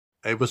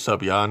Hey, what's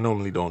up, y'all? I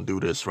normally don't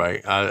do this,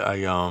 right?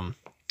 I'm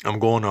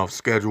going off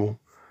schedule.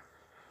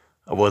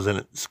 I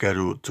wasn't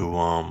scheduled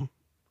to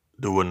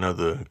do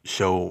another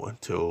show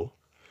until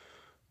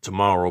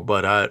tomorrow,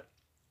 but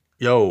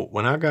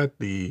when I got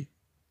the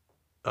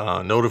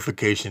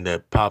notification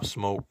that Pop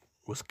Smoke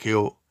was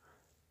killed,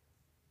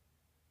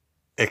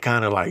 it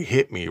kind of like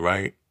hit me,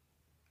 right?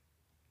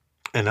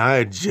 And I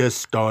had just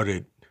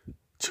started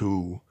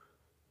to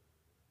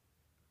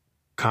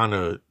kind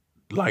of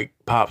like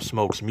Pop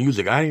Smoke's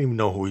music. I didn't even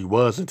know who he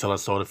was until I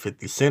saw the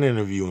 50 Cent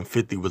interview, and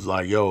 50 was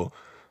like, "Yo,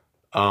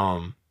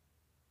 um,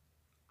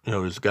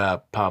 this guy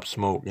Pop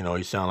Smoke,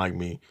 he sound like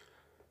me."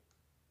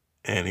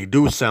 And he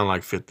do sound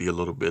like 50 a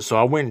little bit. So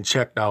I went and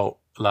checked out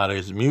a lot of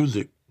his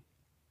music,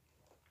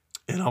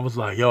 and I was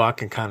like, yo, I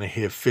can kind of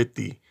hear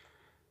 50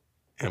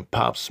 and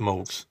Pop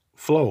Smoke's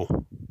flow.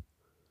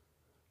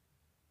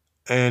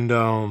 And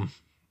then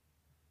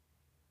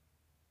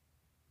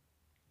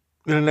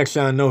the next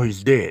thing I know,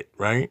 he's dead,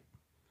 right?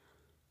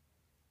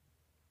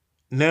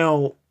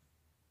 Now,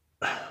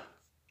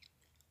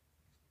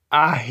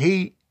 I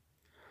hate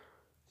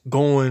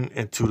going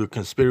into the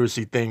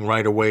conspiracy thing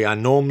right away. I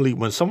normally,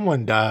 when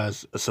someone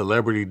dies, a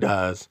celebrity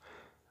dies,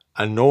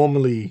 I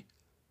normally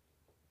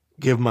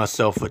give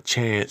myself a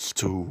chance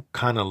to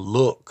kind of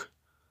look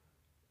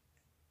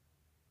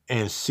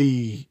and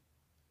see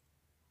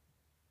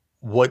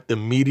what the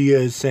media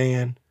is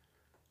saying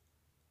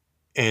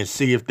and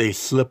see if they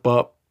slip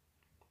up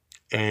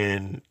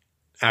and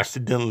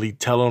accidentally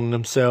tell on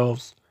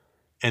themselves.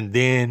 And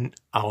then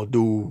I'll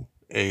do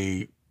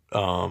a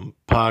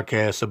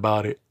podcast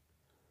about it.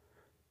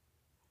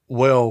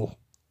 Well,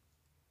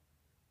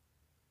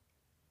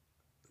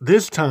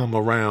 this time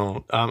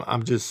around,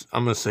 I'm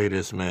gonna say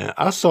this, man.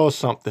 I saw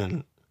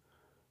something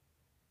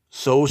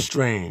so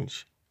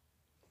strange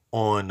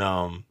on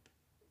on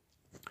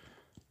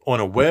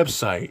a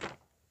website.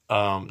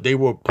 They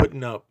were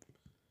putting up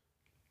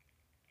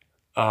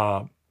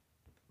uh,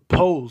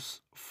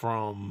 posts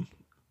from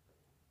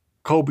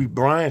Kobe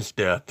Bryant's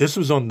death. This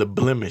was on the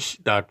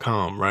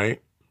blemish.com,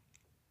 right?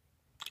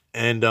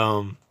 And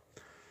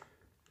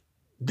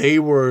they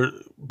were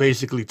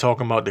basically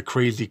talking about the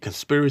crazy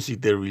conspiracy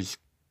theories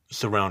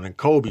surrounding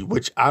Kobe,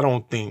 which I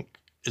don't think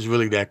is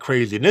really that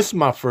crazy. And this is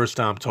my first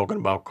time talking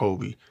about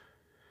Kobe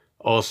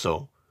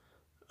also.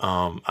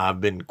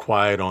 I've been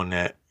quiet on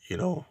that,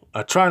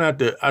 I try not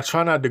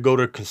to go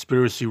the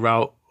conspiracy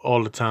route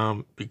all the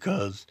time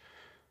because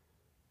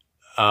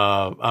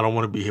I don't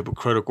want to be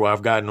hypocritical.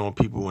 I've gotten on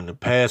people in the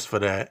past for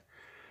that.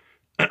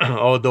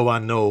 Although I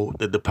know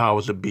that the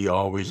powers that be are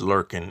always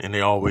lurking and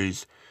they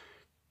always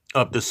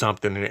up to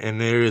something,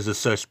 and there is a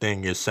such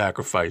thing as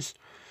sacrifice.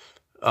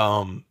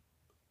 Um,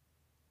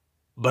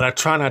 but I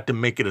try not to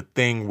make it a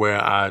thing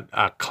where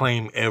I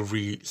claim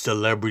every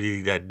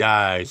celebrity that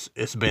dies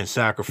it's been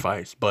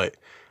sacrificed. But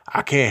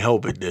I can't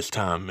help it this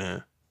time,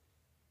 man.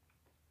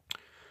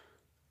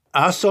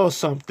 I saw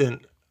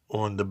something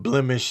on the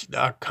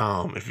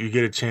blemish.com. If you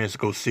get a chance,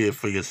 go see it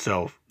for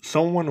yourself.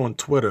 Someone on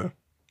Twitter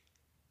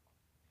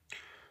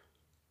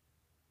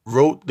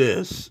wrote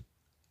this.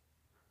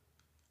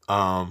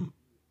 Um,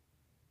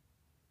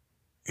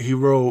 he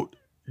wrote,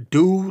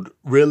 dude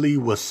really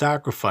was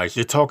sacrificed.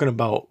 You're talking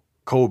about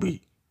Kobe,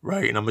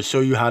 right? And I'm going to show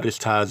you how this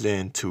ties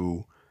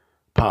into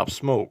Pop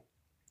Smoke.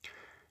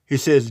 He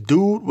says,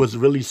 dude was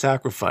really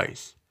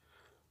sacrificed.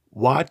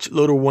 Watch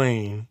Lil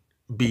Wayne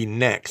be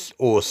next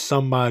or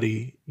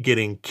somebody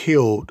getting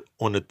killed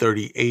on the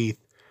 38th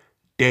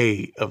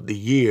day of the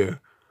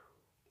year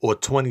or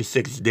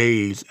 26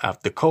 days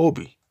after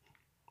Kobe.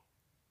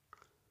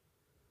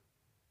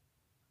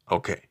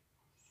 Okay.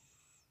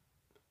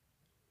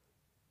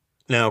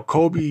 Now,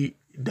 Kobe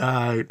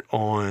died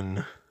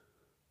on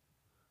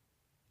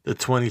the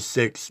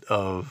 26th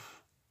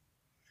of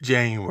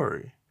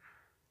January.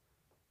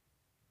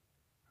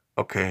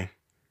 Okay.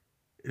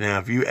 Now,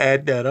 if you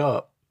add that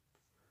up,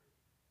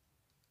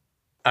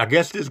 I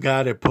guess this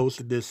guy that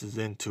posted this is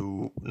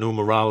into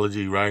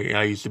numerology, right?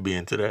 I used to be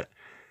into that.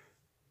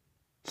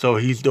 So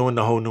he's doing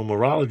the whole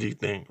numerology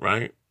thing,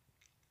 right?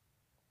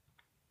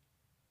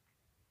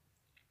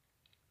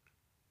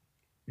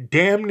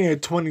 Damn near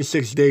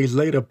 26 days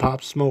later,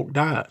 Pop Smoke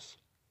dies.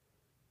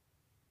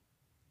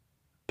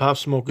 Pop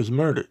Smoke is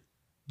murdered.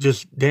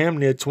 Just damn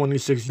near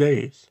 26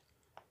 days.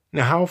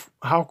 Now,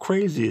 how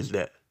crazy is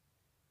that?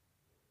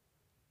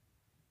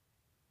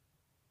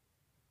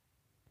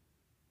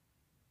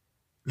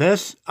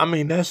 That's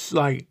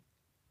like,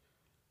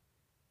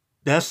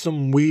 that's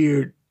some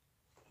weird,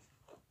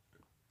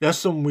 that's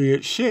some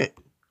weird shit.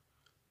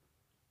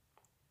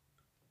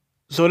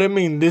 So that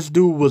means this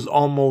dude was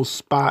almost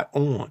spot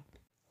on.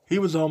 He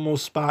was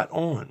almost spot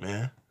on,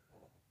 man.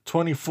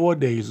 24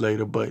 days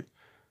later, but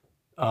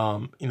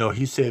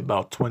he said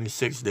about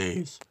 26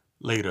 days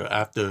later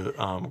after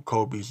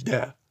Kobe's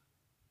death.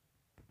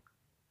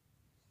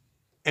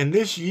 And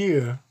this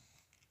year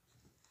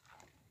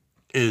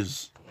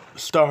is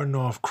starting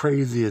off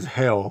crazy as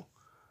hell.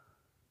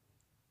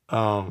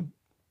 Um,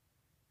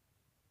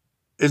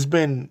 it's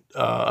been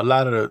a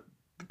lot of the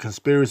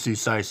conspiracy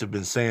sites have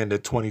been saying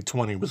that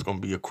 2020 was going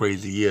to be a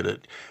crazy year,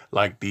 that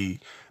like the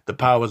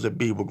powers that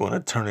be were going to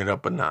turn it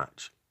up a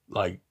notch.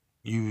 Like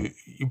you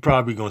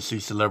probably going to see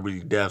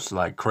celebrity deaths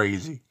like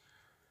crazy.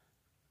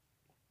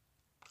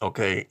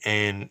 Okay,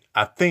 and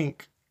I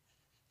think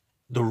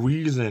the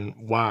reason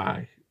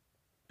why,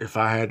 if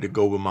I had to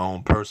go with my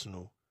own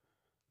personal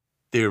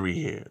theory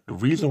here, the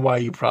reason why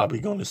you're probably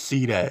going to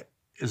see that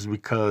is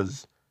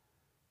because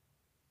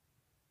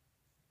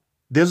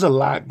there's a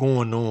lot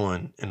going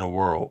on in the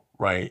world,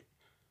 right?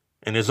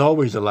 And there's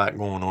always a lot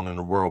going on in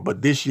the world,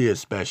 but this year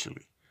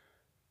especially.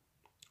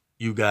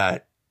 You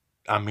got,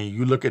 I mean,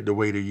 you look at the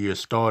way the year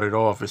started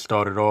off. It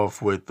started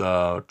off with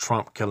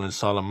Trump killing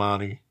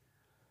Soleimani.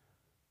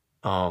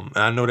 And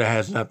I know that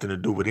has nothing to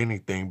do with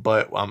anything,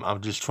 but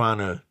I'm just trying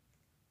to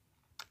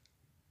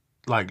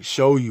like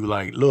show you,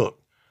 like,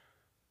 look,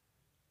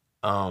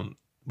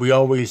 we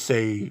always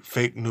say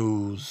fake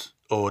news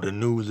or the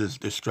news is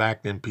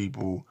distracting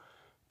people,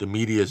 the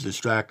media is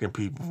distracting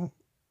people,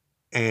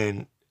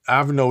 and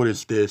I've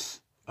noticed this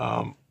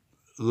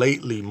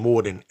lately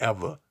more than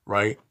ever,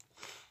 right?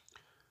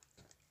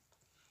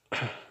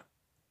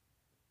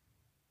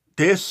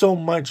 There's so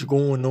much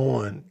going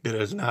on that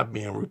is not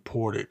being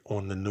reported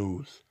on the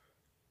news.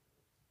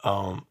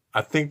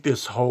 I think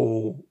this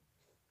whole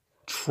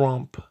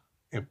Trump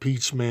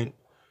impeachment,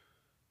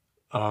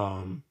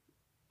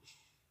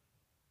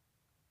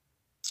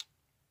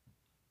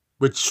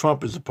 which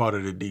Trump is a part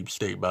of the deep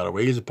state, by the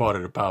way. He's a part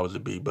of the powers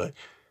that be, but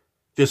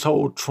this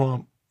whole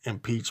Trump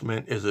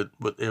impeachment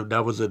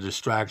that was a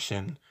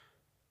distraction.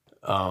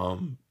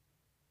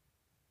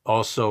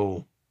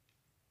 Also,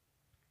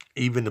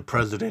 even the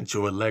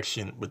presidential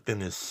election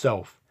within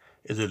itself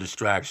is a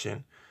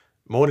distraction.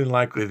 More than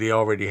likely, they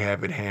already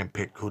have it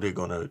handpicked who they're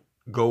going to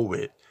go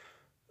with.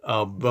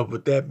 But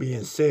with that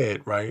being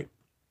said, right,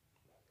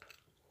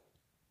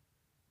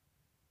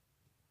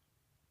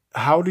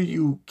 how do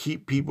you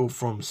keep people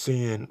from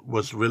seeing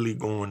what's really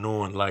going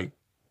on? Like,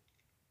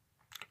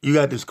 you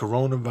got this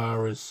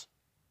coronavirus.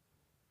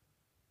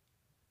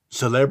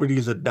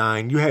 Celebrities are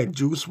dying. You had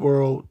Juice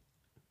WRLD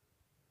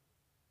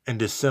in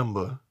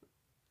December.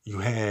 You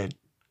had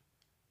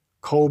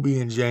Kobe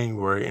in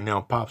January, and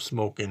now Pop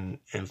Smoke in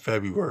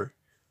February.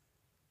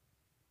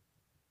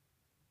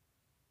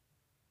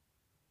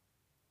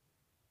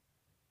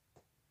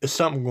 There's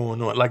something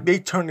going on. Like, they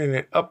turning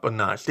it up a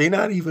notch. They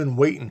not even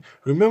waiting.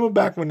 Remember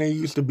back when they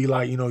used to be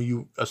like,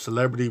 a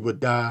celebrity would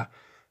die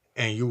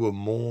and you would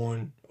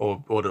mourn,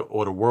 or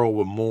the world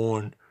would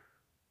mourn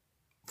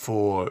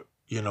for,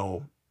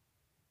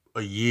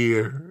 a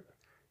year,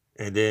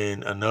 and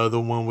then another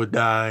one would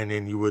die, and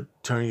then you would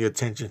turn your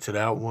attention to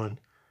that one.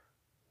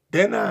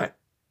 They're not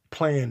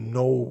playing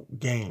no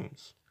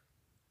games.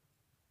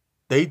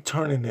 They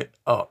turning it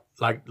up.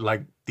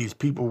 Like these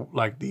people,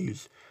 like the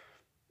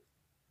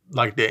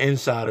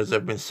insiders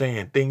have been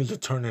saying, things are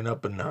turning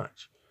up a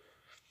notch.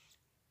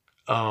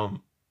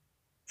 And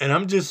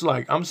I'm just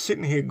like, I'm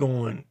sitting here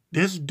going,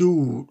 this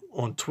dude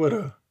on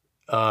Twitter,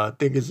 I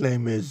think his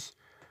name is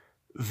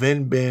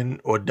Vin Ben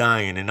or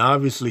Diane, and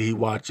obviously he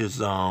watches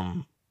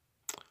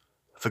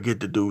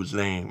forget the dude's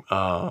name,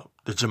 the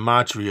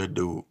Gematria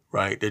dude,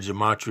 right? The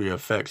Gematria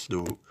Effects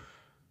dude.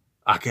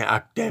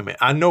 Damn it.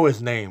 I know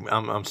his name.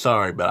 I'm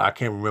sorry, but I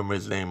can't remember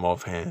his name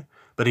offhand.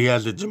 But he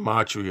has a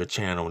Gematria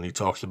channel, and he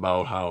talks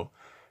about how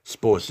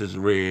sports is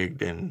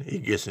rigged, and he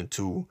gets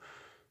into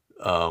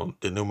the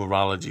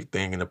numerology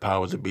thing and the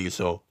powers that be.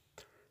 So,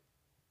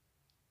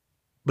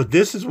 but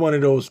this is one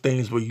of those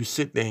things where you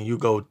sit there and you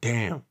go,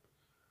 damn.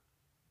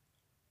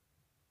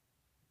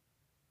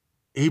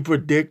 He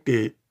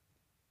predicted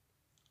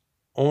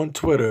on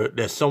Twitter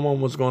that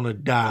someone was going to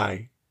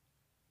die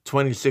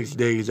 26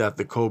 days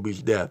after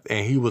Kobe's death,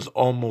 and he was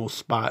almost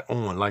spot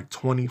on, like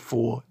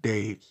 24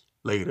 days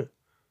later.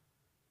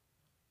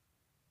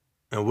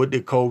 And what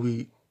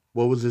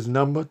was his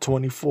number?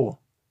 24.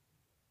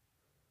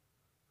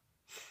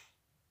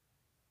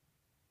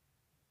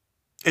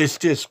 It's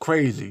just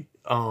crazy.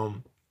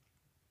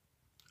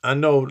 I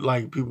know,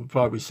 like, people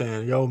probably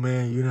saying, yo,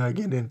 man, you're not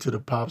getting into the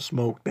Pop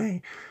Smoke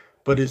thing.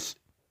 But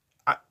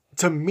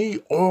to me,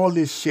 all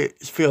this shit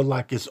feels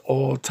like it's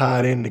all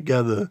tied in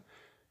together.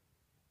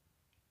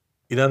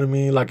 You know what I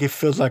mean? Like, it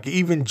feels like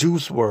even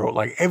Juice WRLD,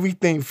 like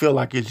everything feel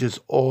like it's just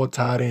all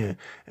tied in.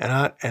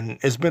 And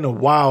it's been a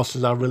while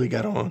since I really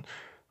got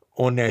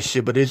on that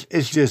shit. But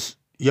it's just,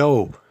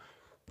 yo,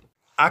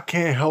 I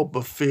can't help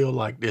but feel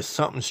like there's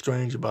something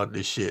strange about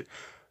this shit.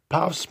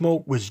 Pop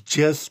Smoke was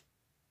just,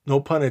 no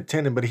pun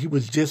intended, but he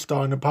was just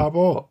starting to pop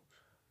off.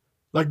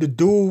 Like, the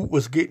dude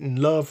was getting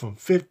love from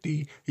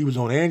 50. He was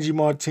on Angie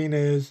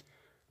Martinez.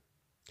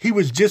 He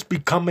was just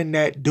becoming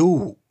that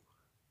dude.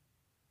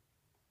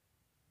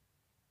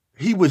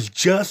 He was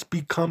just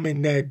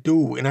becoming that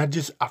dude. And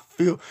I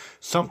feel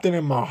something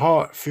in my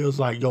heart feels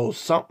like, yo,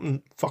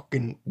 something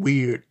fucking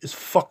weird is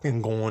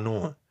fucking going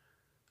on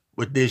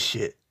with this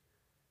shit.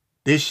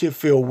 This shit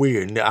feel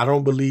weird. And I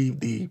don't believe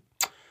the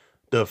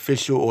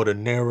official or the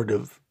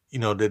narrative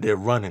that they're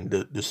running,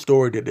 the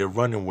story that they're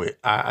running with.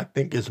 I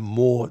think it's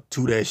more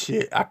to that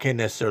shit. I can't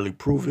necessarily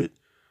prove it,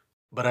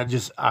 but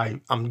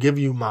I'm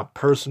giving you my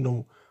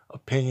personal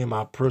opinion,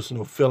 my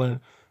personal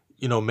feeling.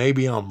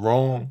 Maybe I'm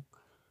wrong.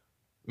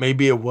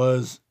 Maybe it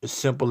was as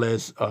simple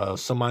as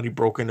somebody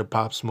broke into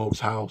Pop Smoke's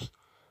house,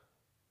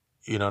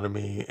 you know what I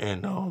mean,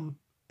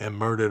 and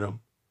murdered him.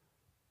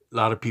 A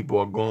lot of people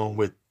are going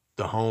with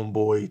the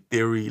homeboy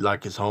theory,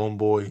 like his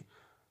homeboy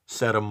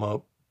set him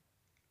up.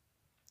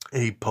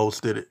 He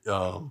posted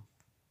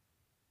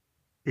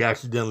he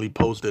accidentally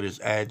posted his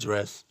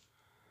address.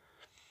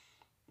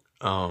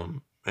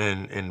 And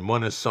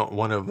one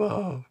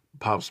of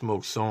Pop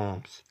Smoke's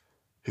songs,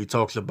 he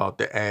talks about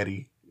the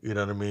Addy. You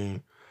know what I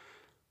mean?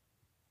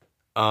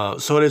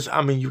 So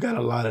you got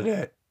a lot of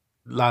that,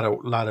 lot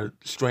of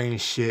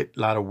strange shit, a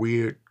lot of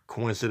weird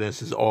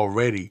coincidences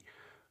already.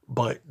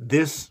 But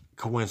this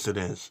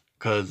coincidence,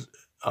 because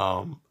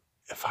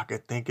if I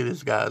could think of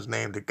this guy's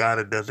name, the guy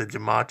that does the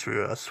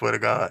gematria, I swear to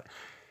God,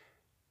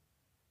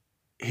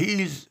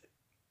 he's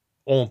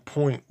on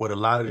point with a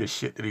lot of the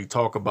shit that he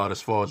talk about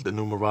as far as the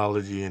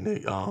numerology and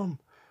the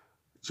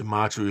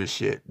gematria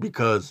shit,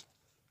 because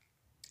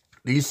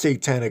these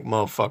satanic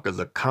motherfuckers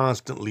are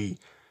constantly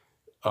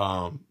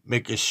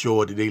making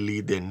sure that they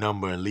leave their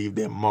number and leave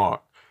their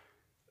mark.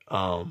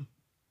 Um,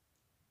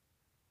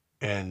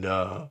 and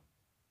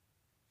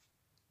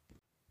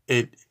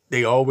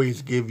they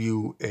always give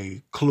you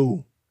a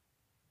clue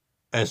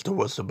as to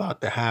what's about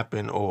to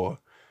happen, or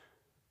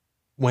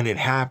when it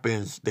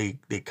happens, they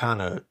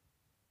kind of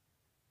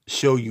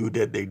show you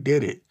that they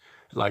did it.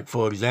 Like,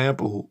 for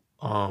example,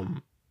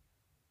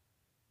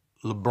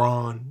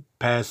 LeBron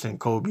passing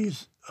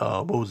Kobe's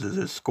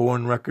his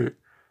scoring record,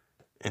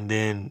 and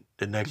then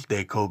the next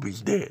day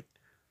Kobe's dead.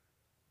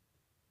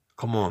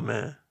 Come on,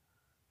 man.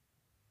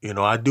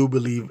 I do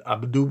believe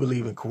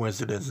in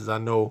coincidences. I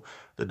know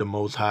that the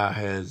Most High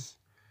has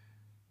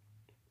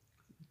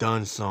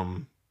done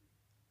some.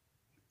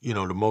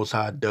 The Most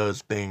High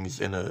does things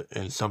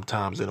and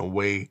sometimes in a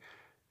way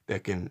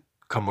that can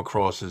come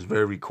across as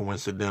very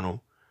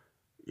coincidental.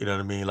 You know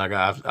what I mean? Like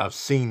I've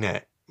seen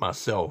that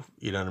myself.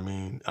 You know what I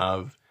mean?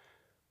 I've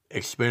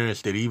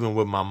experienced it even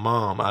with my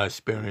mom. I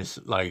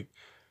experienced like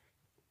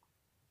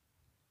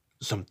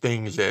some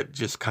things that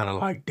just kind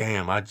of like,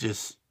 damn, I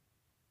just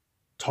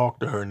talked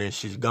to her and then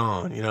she's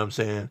gone. You know what I'm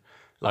saying?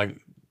 Like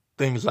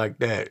things like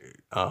that.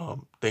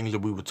 Things that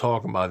we were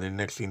talking about, and the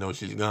next thing you know,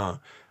 she's gone.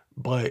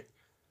 But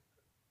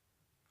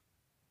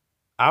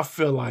I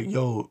feel like,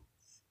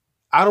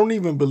 I don't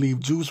even believe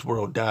Juice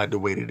WRLD died the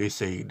way that they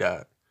say he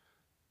died.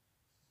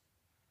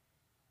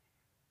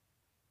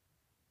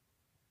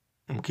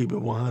 I'm keep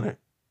it 100.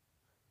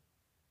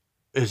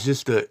 It's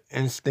just an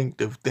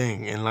instinctive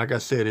thing. And like I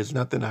said, it's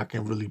nothing I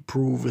can really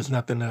prove. It's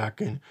nothing that I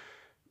can,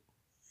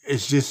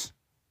 it's just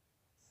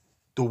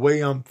the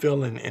way I'm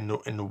feeling and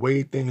the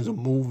way things are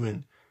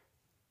moving.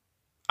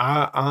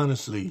 I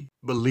honestly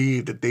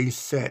believe that they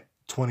set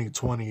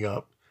 2020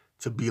 up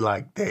to be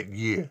like that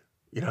year.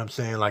 You know what I'm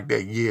saying? Like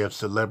that year of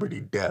celebrity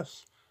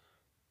deaths.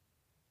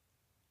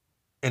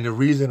 And the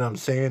reason I'm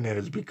saying that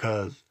is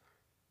because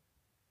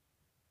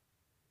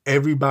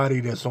everybody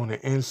that's on the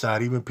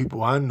inside, even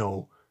people I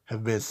know,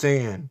 have been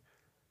saying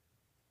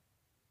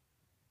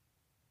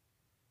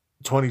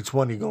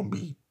 2020 gonna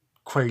be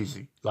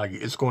crazy. Like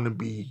it's gonna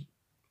be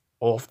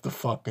off the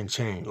fucking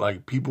chain.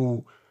 Like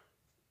people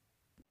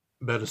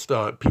better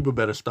start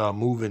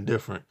moving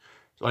different.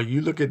 Like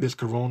you look at this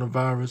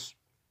coronavirus,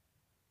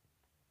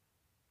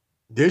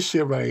 this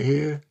shit right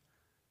here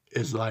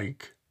is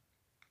like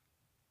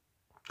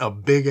a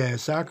big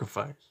ass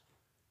sacrifice.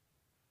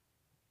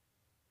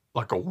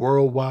 Like a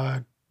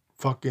worldwide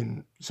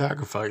fucking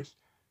sacrifice.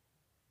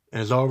 And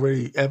there's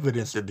already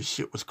evidence that the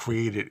shit was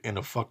created in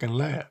a fucking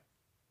lab.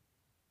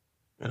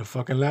 In a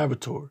fucking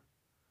laboratory.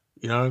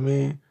 You know what I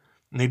mean?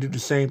 And they did the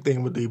same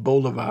thing with the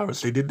Ebola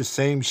virus. They did the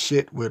same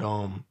shit with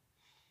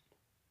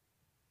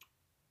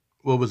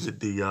what was it?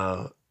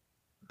 The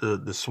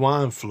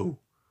swine flu.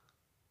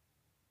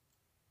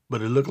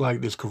 But it looked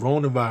like this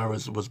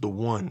coronavirus was the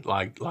one.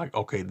 Like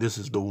okay, this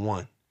is the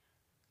one.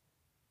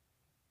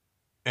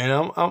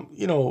 And I'm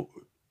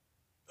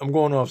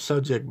going off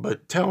subject,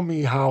 but tell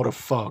me how the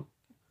fuck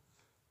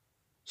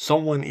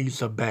someone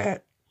eats a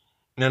bat.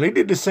 Now they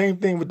did the same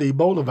thing with the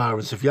Ebola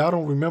virus. If y'all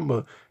don't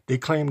remember, they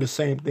claimed the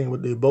same thing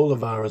with the Ebola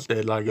virus,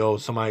 that like,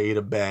 somebody ate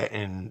a bat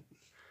and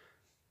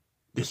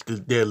this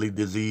deadly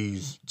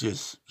disease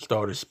just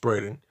started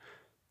spreading.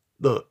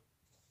 Look,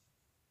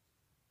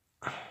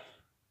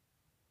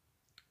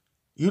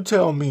 you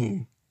tell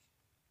me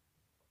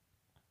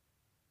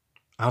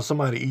how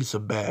somebody eats a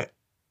bat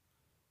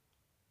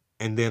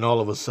and then all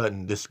of a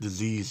sudden this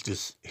disease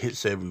just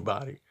hits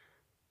everybody.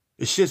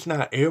 This shit's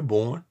not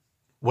airborne.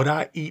 What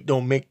I eat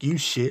don't make you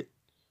shit.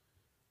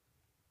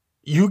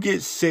 You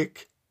get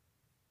sick.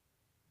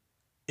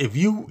 If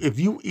you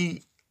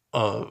eat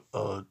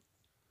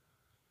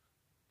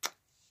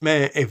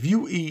man, if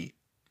you eat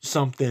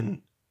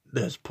something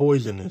that's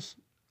poisonous,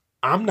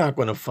 I'm not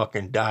gonna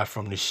fucking die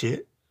from the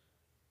shit.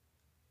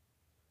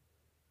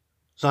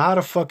 So how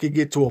the fuck it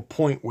get to a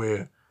point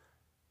where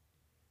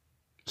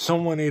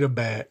someone ate a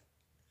bat,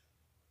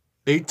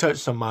 they touch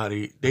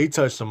somebody, they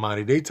touch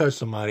somebody, they touch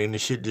somebody, and the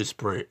shit just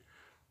spread?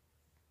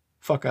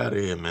 Fuck out of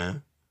here,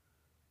 man.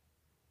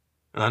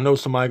 And I know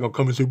somebody gonna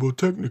come and say, well,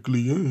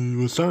 technically,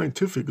 well,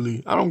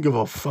 scientifically, I don't give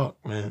a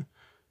fuck, man.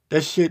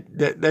 That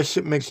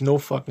shit makes no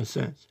fucking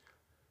sense.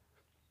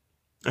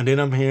 And then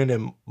I'm hearing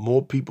that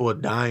more people are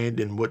dying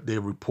than what they're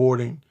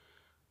reporting.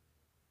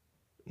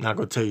 Not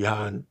gonna tell you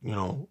how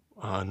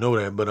I know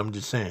that, but I'm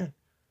just saying.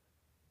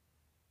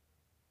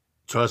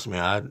 Trust me,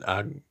 I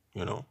I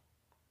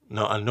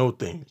know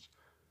things.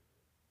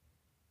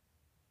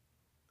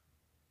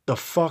 The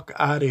fuck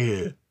out of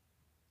here.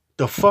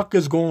 The fuck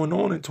is going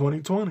on in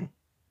 2020?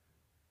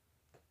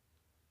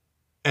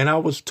 And I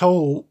was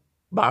told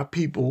by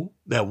people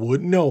that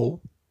would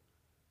know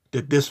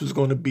that this was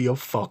going to be a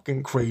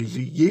fucking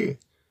crazy year.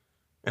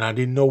 And I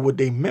didn't know what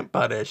they meant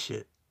by that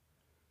shit.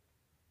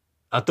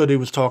 I thought they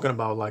was talking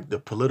about like the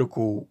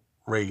political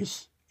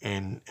race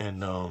and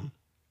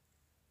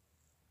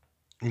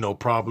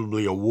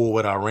probably a war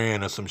with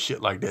Iran or some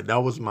shit like that.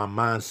 That was my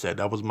mindset.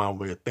 That was my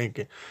way of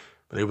thinking.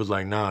 But it was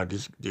like, nah,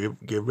 just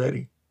get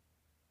ready.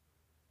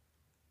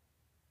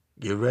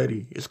 Get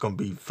ready. It's going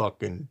to be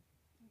fucking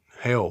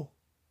hell.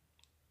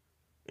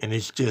 And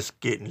it's just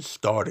getting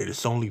started.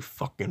 It's only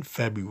fucking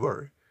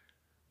February.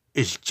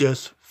 It's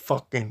just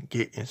fucking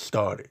getting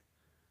started.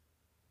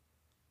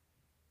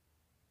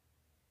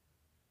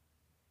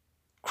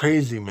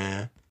 Crazy,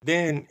 man.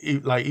 Then,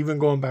 like, even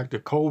going back to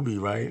Kobe,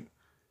 right?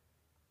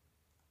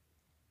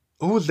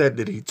 Who was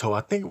that he told?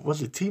 I think,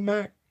 was it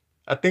T-Mac?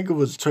 I think it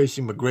was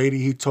Tracy McGrady.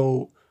 He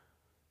told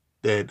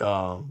that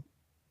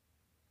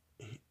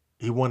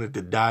he wanted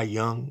to die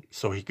young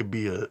so he could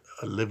be a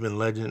living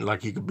legend.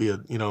 Like he could be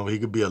he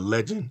could be a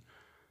legend.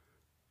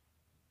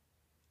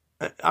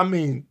 I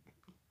mean,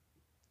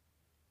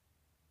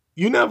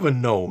 you never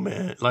know,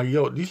 man. Like,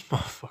 yo, these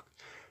motherfuckers.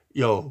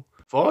 Yo,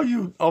 for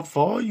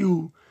all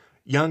you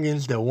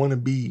youngins that want to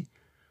be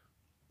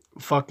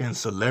fucking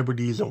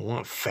celebrities and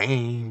want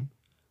fame,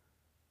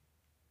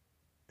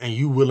 and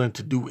you willing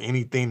to do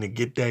anything to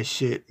get that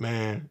shit,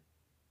 man,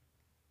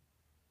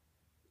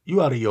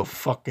 you out of your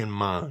fucking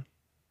mind.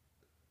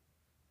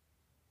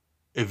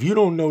 If you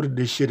don't know that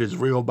this shit is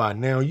real by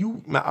now,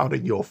 you out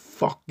of your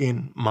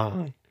fucking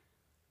mind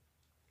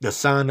to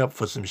sign up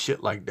for some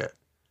shit like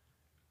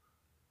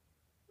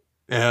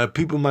that.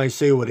 People might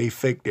say, well, they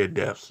fake their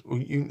deaths.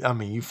 You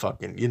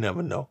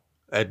never know.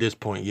 At this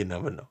point, you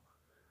never know.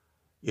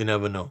 You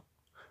never know.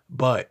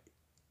 But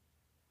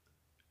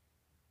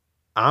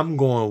I'm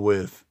going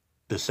with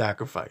the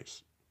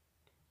sacrifice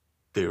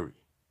theory.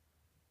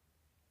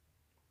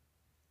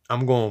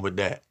 I'm going with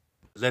that.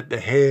 At the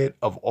head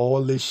of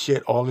all this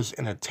shit, all this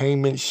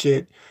entertainment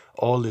shit,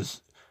 all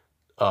this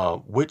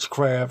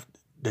witchcraft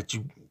that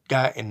you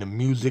got in the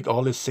music,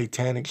 all this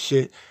satanic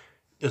shit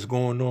that's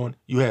going on,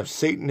 you have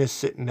Satanists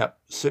sitting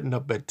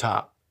up at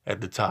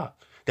the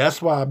top.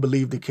 That's why I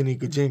believe that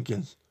Kenneka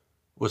Jenkins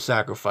was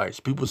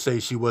sacrificed. People say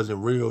she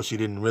wasn't real, she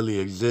didn't really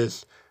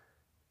exist.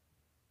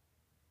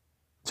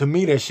 To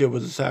me, that shit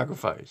was a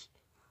sacrifice.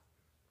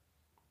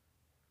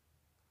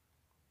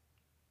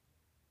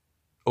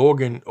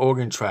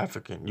 Organ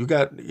trafficking. You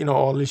got,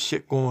 all this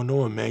shit going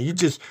on, man.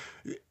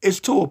 It's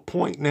to a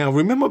point now.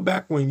 Remember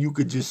back when you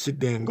could just sit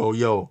there and go,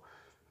 yo,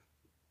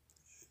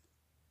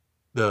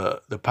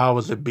 the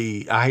powers that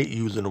be, I hate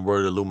using the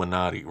word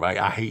Illuminati, right?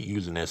 I hate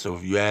using that. So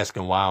if you're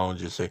asking why, I don't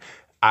just say,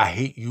 I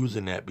hate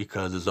using that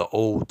because it's an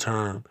old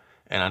term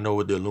and I know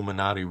what the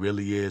Illuminati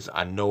really is.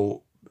 I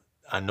know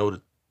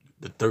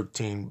the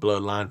 13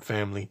 bloodline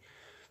family.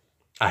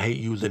 I hate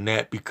using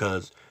that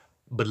because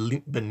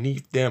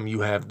beneath them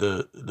you have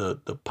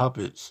the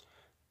puppets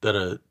that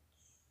are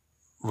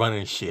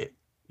running shit.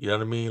 You know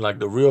what I mean? Like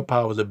the real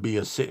powers that be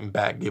are sitting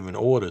back giving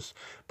orders,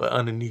 but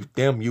underneath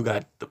them you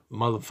got the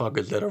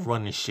motherfuckers that are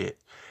running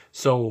shit.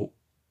 So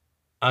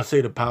I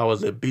say the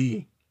powers that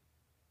be.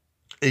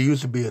 It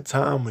used to be a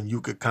time when you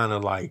could kind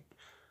of like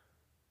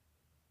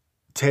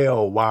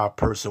tell why a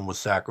person was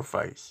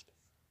sacrificed,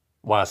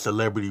 why a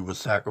celebrity was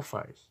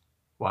sacrificed,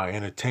 why an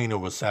entertainer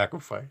was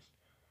sacrificed,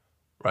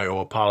 right?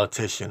 Or a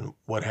politician,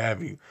 what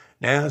have you.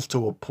 Now it's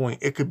to a point,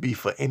 it could be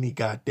for any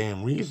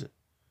goddamn reason.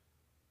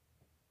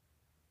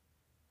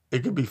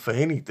 It could be for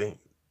anything.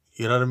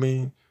 You know what I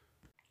mean?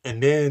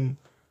 And then,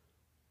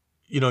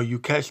 you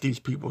catch these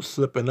people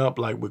slipping up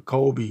like with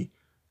Kobe.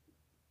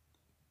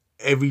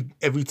 Every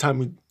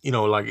time,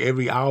 like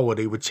every hour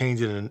they were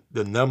changing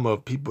the number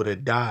of people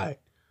that died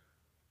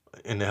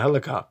in the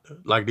helicopter.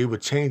 Like they were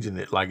changing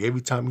it. Like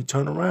every time you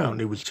turn around,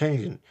 they was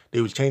changing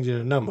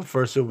the number.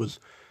 First it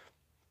was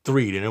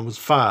 3, then it was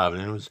 5,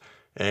 and it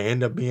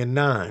ended up being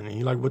 9. And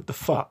you're like, what the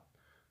fuck?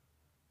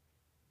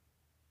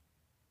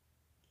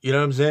 You know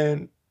what I'm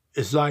saying?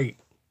 It's like,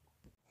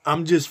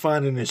 I'm just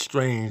finding it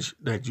strange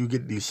that you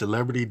get these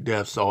celebrity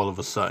deaths all of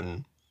a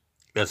sudden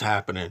that's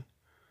happening.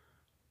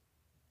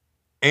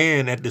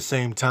 And at the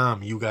same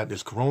time, you got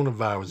this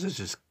coronavirus that's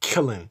just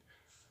killing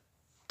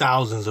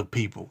thousands of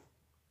people.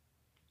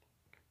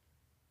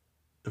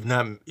 if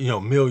not,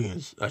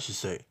 millions, I should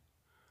say.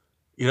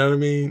 You know what I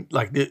mean?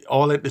 Like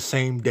all at the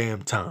same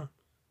damn time.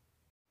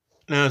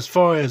 Now, as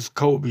far as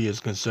Kobe is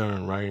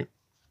concerned, right?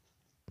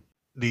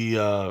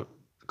 The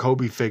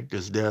Kobe faked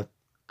his death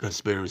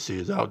conspiracy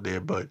is out there,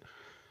 but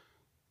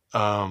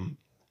um,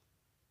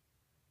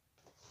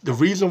 the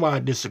reason why I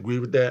disagree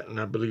with that, and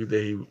I believe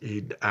that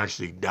he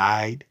actually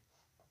died,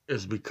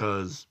 is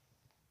because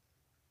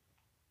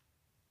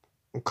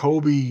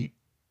Kobe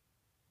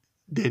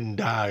didn't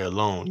die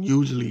alone.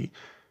 Usually,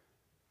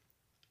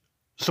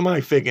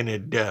 somebody faking their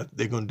death,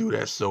 they're gonna do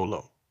that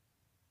solo.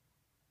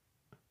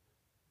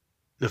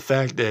 The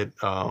fact that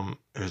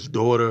his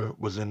daughter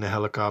was in the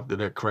helicopter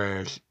that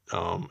crashed,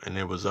 and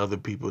there was other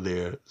people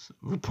there,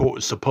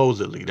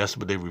 supposedly that's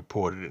what they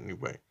reported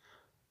anyway.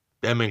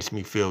 That makes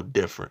me feel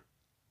different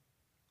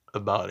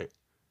about it.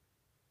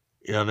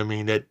 You know what I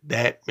mean?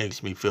 That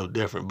makes me feel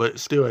different. But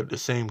still, at the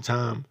same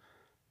time,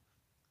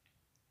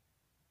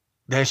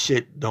 that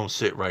shit don't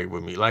sit right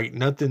with me. Like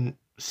nothing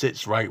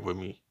sits right with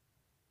me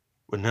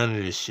with none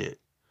of this shit.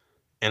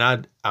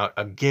 And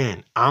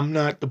again, I'm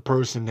not the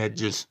person that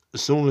just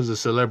as soon as a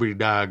celebrity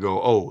die, I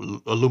go, oh,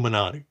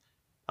 Illuminati.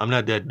 I'm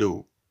not that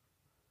dude.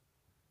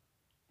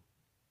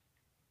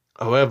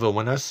 However,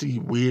 when I see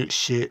weird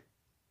shit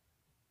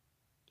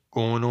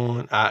going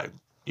on,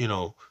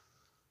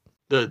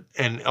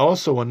 and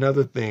also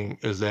another thing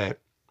is that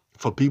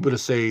for people to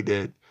say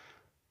that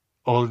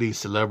all of these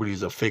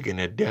celebrities are faking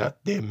their death,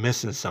 they're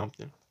missing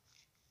something.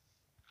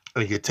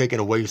 Like you're taking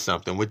away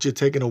something. What you're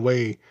taking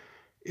away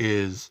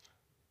is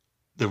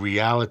the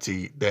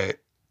reality that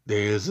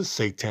there is a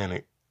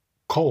satanic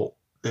cult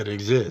that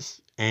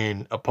exists.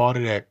 And a part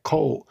of that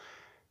cult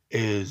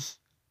is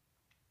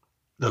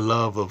the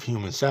love of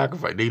human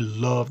sacrifice. They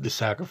love to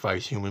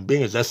sacrifice human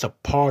beings. That's a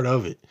part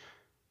of it.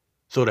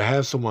 So to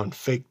have someone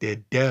fake their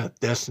death,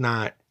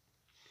 that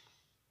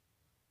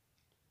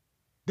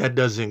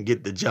doesn't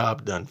get the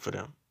job done for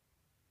them.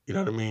 You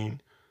know what I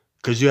mean?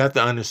 Because you have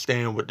to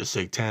understand what the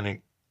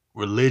satanic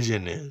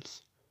religion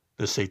is.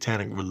 The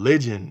satanic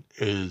religion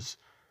is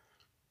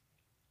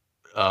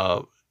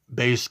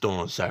based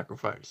on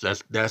sacrifice.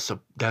 That's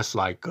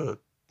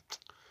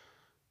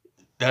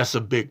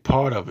a big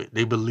part of it.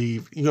 They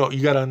believe,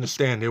 you got to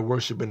understand they're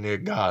worshiping their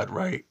God,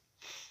 right?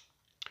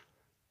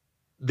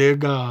 Their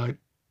God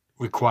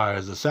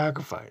requires a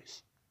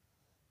sacrifice.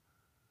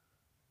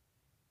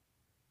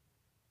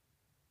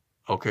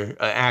 Okay, an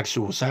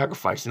actual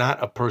sacrifice,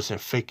 not a person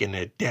faking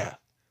their death.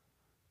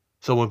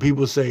 So when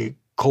people say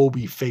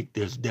Kobe faked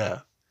his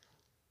death,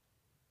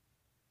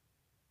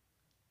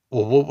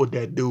 well, what would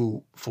that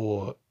do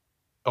for,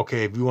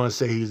 okay, if you want to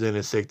say he's in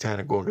a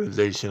satanic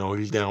organization or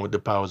he's down with the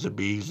powers that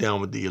be, he's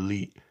down with the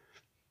elite,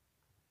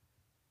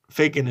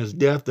 faking his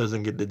death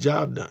doesn't get the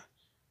job done.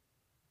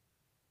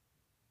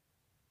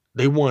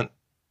 They want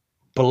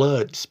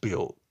blood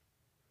spilled.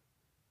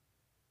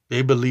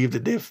 They believe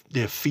that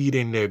they're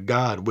feeding their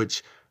God,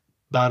 which,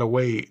 by the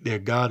way, their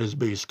God is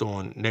based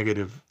on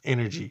negative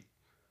energy,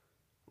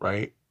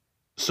 right?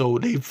 So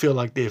they feel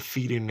like they're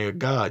feeding their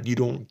God. You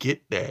don't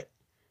get that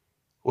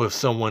with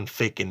someone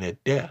faking their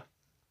death.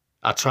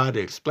 I tried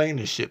to explain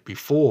this shit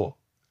before,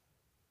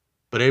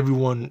 but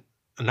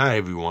not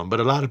everyone, but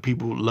a lot of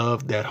people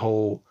love that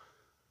whole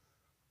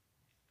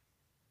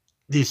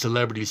these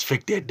celebrities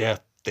fake their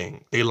death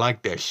thing. They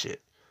like that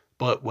shit.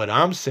 But what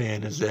I'm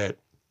saying is that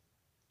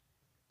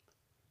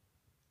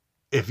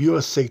if you're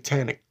a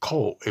satanic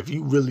cult, if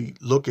you really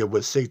look at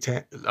what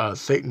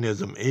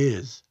Satanism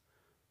is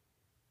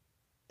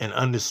and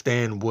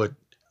understand what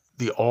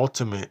the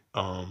ultimate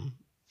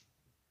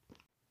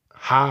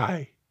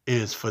high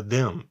is for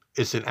them,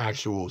 it's an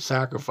actual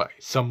sacrifice.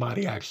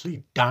 Somebody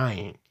actually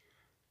dying,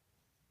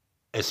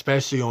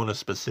 especially on a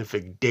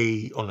specific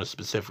day, on a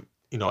specific,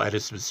 at a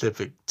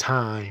specific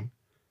time.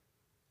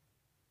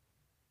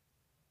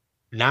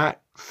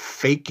 Not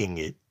faking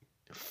it.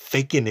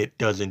 Faking it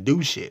doesn't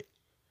do shit.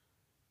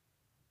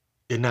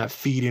 They're not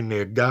feeding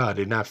their God.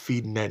 They're not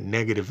feeding that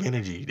negative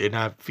energy. They're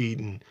not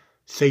feeding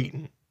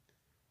Satan.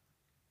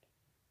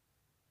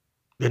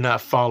 They're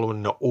not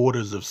following the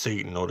orders of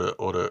Satan or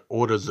the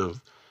orders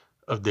of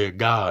their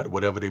God,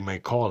 whatever they may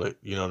call it.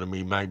 You know what I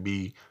mean? It might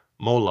be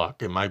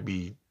Moloch. It might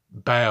be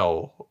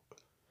Baal.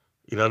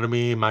 You know what I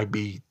mean? It might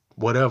be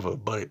whatever.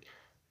 But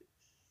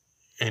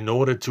in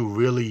order to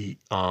really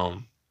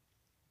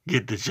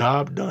get the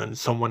job done,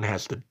 someone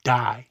has to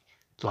die.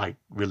 Like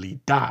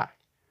really die.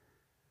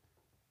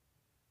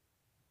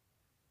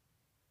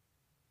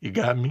 You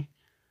got me?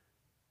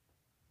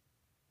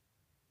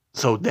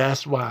 So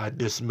that's why I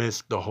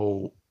dismissed the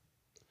whole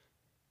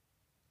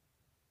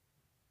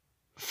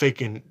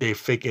faking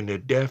their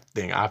death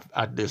thing.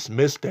 I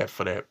dismissed that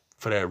for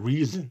that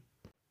reason.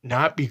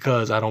 Not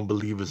because I don't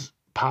believe it's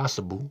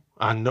possible.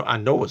 I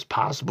know it's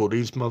possible.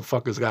 These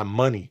motherfuckers got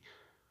money.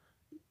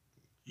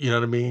 You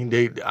know what I mean?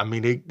 They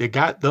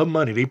got the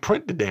money. They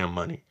print the damn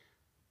money.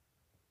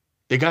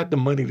 They got the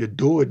money to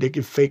do it. They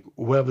can fake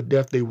whoever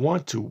death they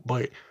want to.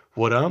 But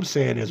what I'm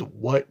saying is,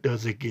 what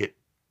does it get?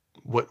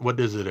 What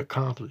does it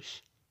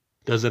accomplish?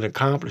 Does it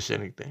accomplish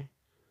anything?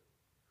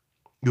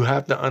 You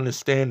have to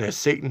understand that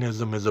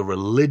Satanism is a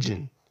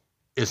religion.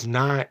 It's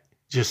not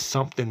just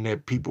something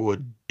that people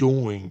are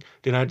doing.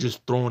 They're not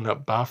just throwing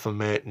up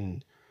Baphomet,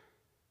 and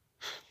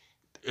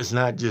it's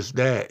not just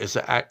that.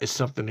 It's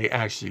something they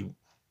actually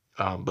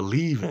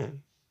believe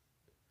in.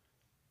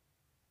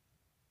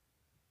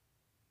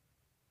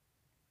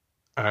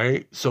 All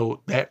right.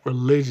 So that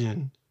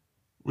religion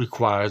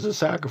requires a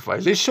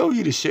sacrifice. They show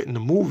you the shit in the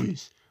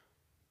movies.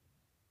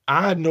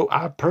 I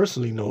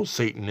personally know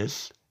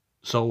Satanists.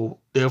 So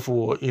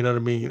therefore, you know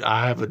what I mean?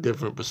 I have a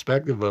different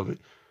perspective of it.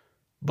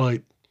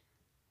 But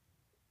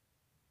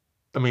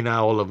I mean,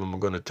 not all of them are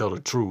going to tell the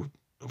truth,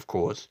 of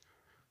course.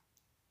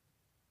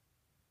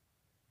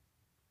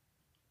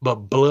 But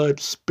blood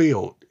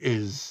spilled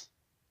is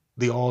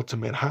the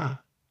ultimate high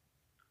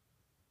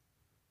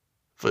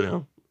for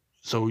them.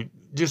 So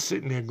just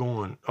sitting there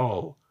going,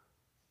 oh,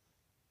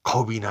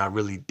 Kobe not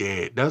really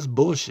dead. That's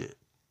bullshit.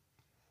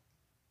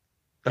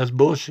 That's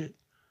bullshit.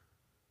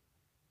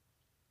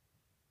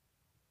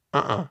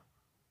 Uh-uh.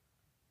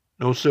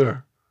 No,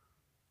 sir.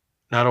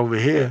 Not over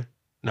here.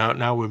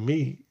 Not with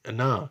me.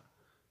 Nah.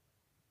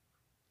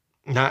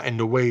 Not in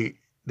the way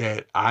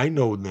that I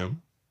know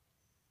them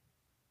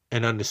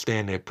and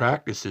understand their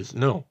practices.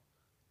 No.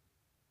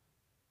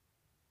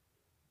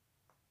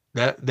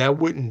 That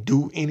wouldn't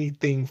do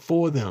anything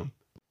for them.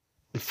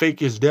 The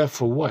fake is death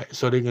for what?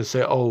 So they can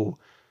say, oh,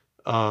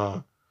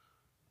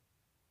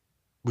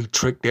 we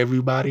tricked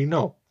everybody.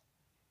 No.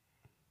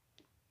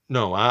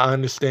 No, I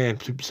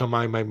understand.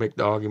 Somebody might make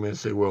the argument and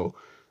say, well,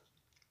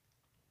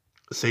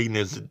 Satan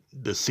is a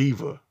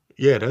deceiver.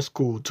 Yeah, that's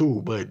cool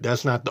too, but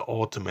that's not the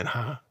ultimate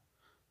high.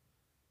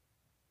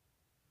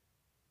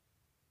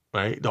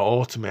 Right? The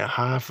ultimate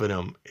high for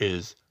them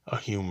is a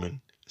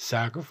human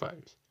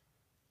sacrifice.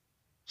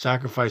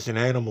 Sacrificing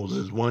animals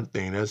is one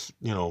thing. That's,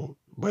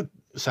 but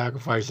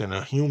sacrificing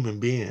a human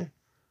being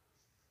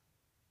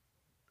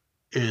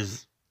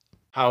is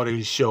how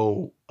they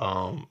show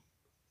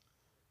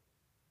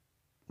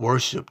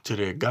worship to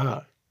their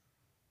God.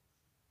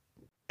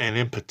 And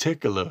in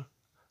particular,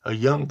 a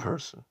young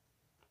person.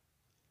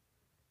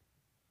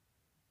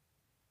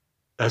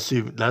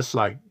 That's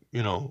like,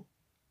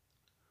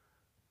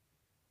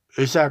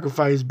 they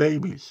sacrifice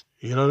babies.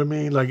 You know what I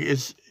mean? Like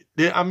this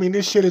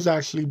shit has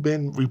actually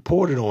been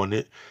reported on.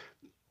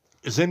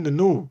 It's in the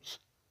news.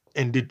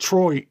 In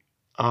Detroit,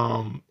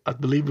 I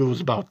believe it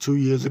was about 2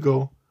 years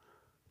ago,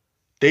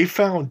 they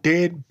found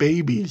dead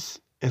babies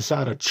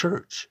inside a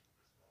church.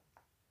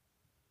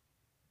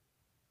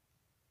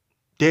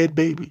 Dead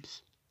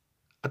babies.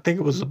 I think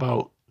it was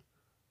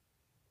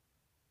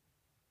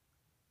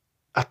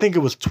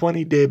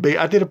 20 dead babies.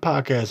 I did a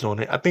podcast on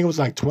it. I think it was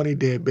like 20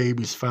 dead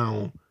babies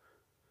found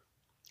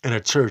in a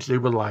church. They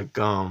were like,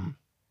 I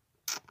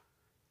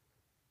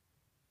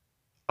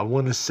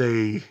want to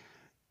say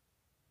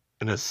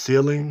in the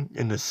ceiling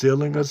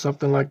or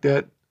something like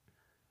that.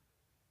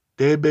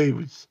 Dead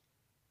babies.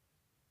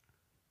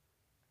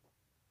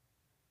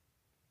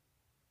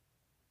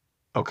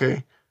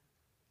 Okay.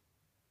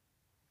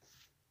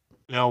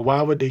 Now,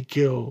 why would they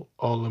kill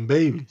all them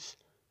babies?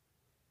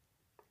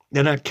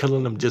 They're not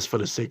killing them just for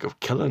the sake of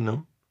killing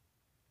them.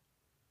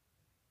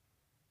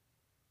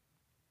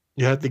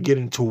 You have to get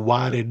into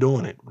why they're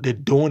doing it. They're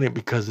doing it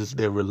because it's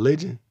their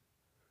religion.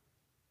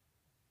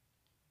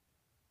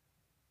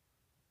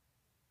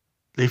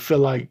 They feel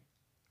like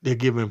they're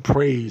giving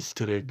praise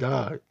to their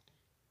God.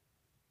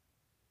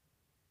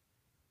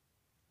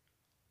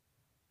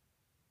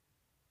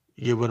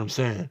 You get what I'm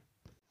saying?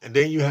 And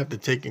then you have to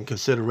take in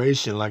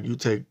consideration, like you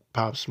take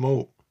Pop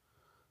Smoke.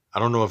 I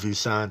don't know if he's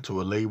signed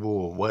to a label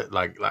or what.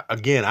 Like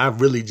again, I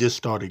really just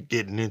started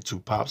getting into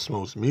Pop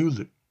Smoke's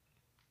music.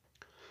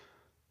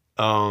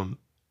 But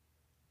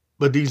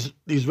these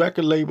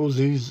record labels,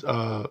 these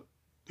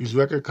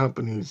record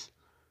companies,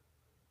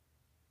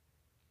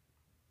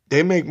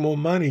 they make more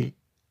money.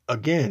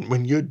 Again,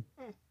 when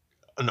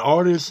an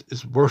artist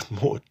is worth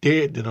more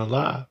dead than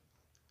alive.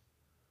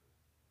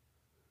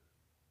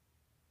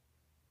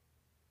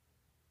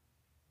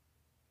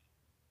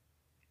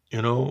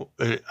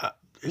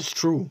 It's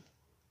true.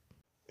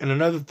 And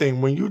another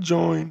thing, when you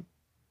join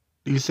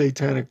these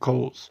satanic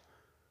cults,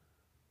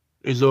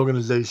 these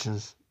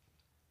organizations,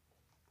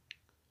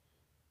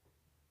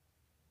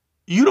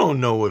 you don't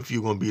know if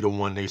you're going to be the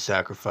one they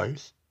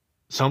sacrifice.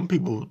 Some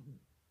people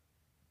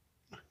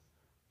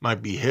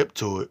might be hip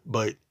to it,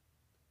 but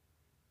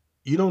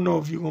you don't know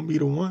if you're going to be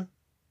the one.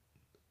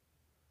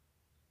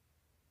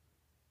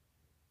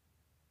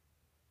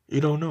 You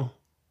don't know.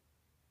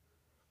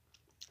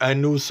 I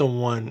knew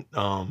someone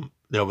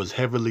that was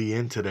heavily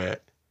into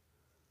that.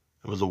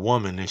 It was a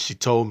woman, and she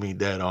told me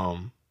that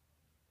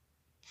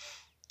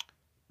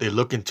they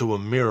look into a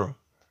mirror.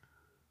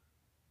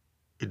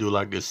 They do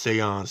like this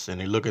seance, and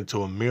they look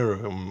into a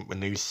mirror, and when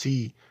they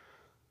see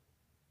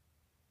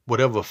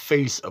whatever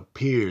face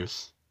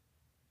appears,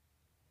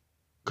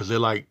 because they're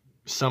like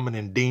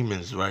summoning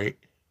demons, right?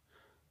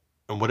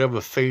 And whatever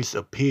face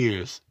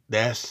appears,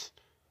 that's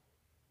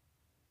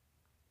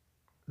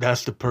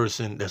the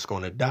person that's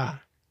going to die.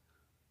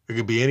 It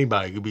could be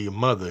anybody. It could be your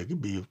mother. It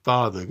could be your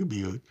father. It could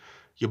be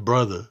your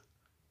brother.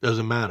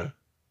 Doesn't matter.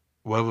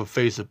 Whoever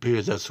face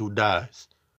appears, that's who dies.